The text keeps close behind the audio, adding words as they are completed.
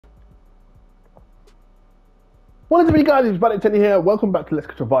What is up, you guys? It's Tenny here. Welcome back to Let's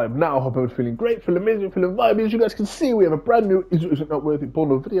Catch a Vibe. Now, I hope everyone's feeling great, feeling amazing, feeling vibey. As you guys can see, we have a brand new Is It Not Worth It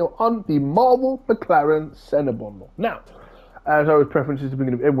bundle video on the Marvel McLaren Senna bundle. Now, as always, preferences at the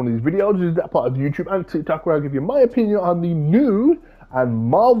beginning of every one of these videos, this is that part of YouTube and TikTok where I give you my opinion on the new and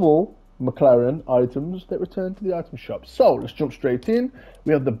Marvel McLaren items that return to the item shop. So let's jump straight in.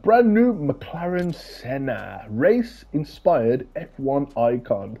 We have the brand new McLaren Senna race inspired F1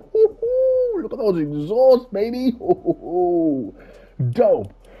 icon. Look at those exhausts, baby.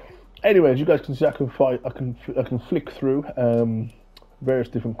 Dope. Anyways, you guys can see I can flick through various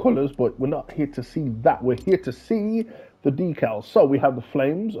different colors, but we're not here to see that. We're here to see the decals. So we have the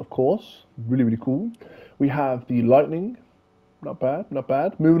flames, of course, really cool. We have the lightning. Not bad, not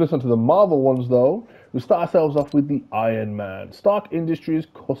bad. Moving us on to the Marvel ones, though. We start ourselves off with the Iron Man. Stark Industries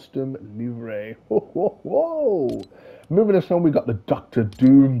Custom Livery. Whoa. Moving us on, we got the Doctor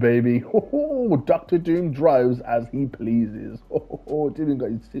Doom, baby. Doctor Doom drives as he pleases. It's even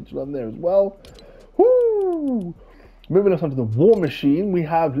got his stitch on there as well. Woo! Moving us on to the War Machine, we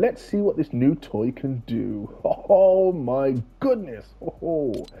have, let's see what this new toy can do. Oh my goodness.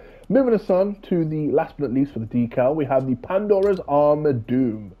 Moving us on to the last but not least for the decal, we have the Pandora's Armor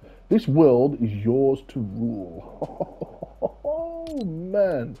Doom. This world is yours to rule. Oh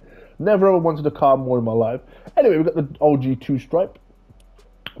man. Never ever wanted a car more in my life. Anyway, we've got the OG 2-stripe.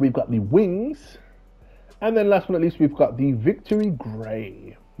 We've got the wings. And then last but not least, we've got the Victory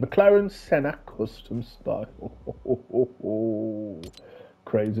Grey. McLaren Senna custom style.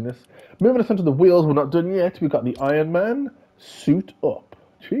 Craziness. Moving us on to the wheels, we're not done yet. We've got the Iron Man suit up.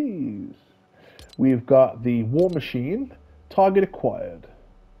 Jeez. We've got the War Machine target acquired.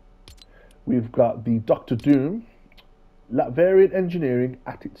 We've got the Doctor Doom variant engineering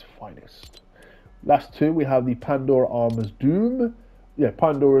at its finest. Last two, we have the Pandora's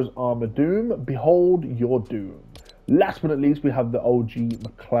Armor Doom. Behold your doom. Last but not least, we have the OG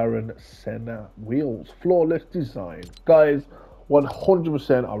McLaren Senna wheels. Flawless design. Guys,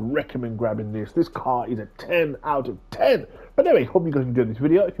 100% I recommend grabbing this. This car is a 10 out of 10. But anyway, hope you guys enjoyed this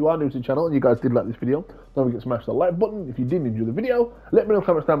video. If you are new to the channel and you guys did like this video, don't forget to smash the like button. If you did enjoy the video, let me know in the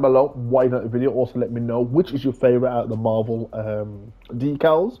comments down below why you like the video. Also, let me know which is your favorite out of the Marvel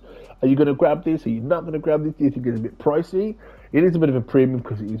decals. Are you going to grab this? Are you not going to grab this? Do you think it's a bit pricey? It is a bit of a premium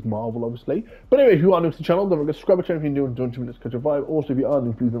because it is Marvel, obviously. But anyway, if you are new to the channel, don't forget to subscribe to the channel if you're new and don't you Let's Catch a Vibe. Also, if you are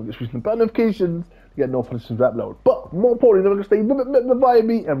new, please don't forget to switch the bell notifications to get notifications of upload. But more importantly, don't forget to stay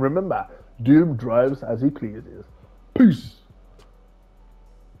vibey and remember, Doom drives as he pleases. Peace.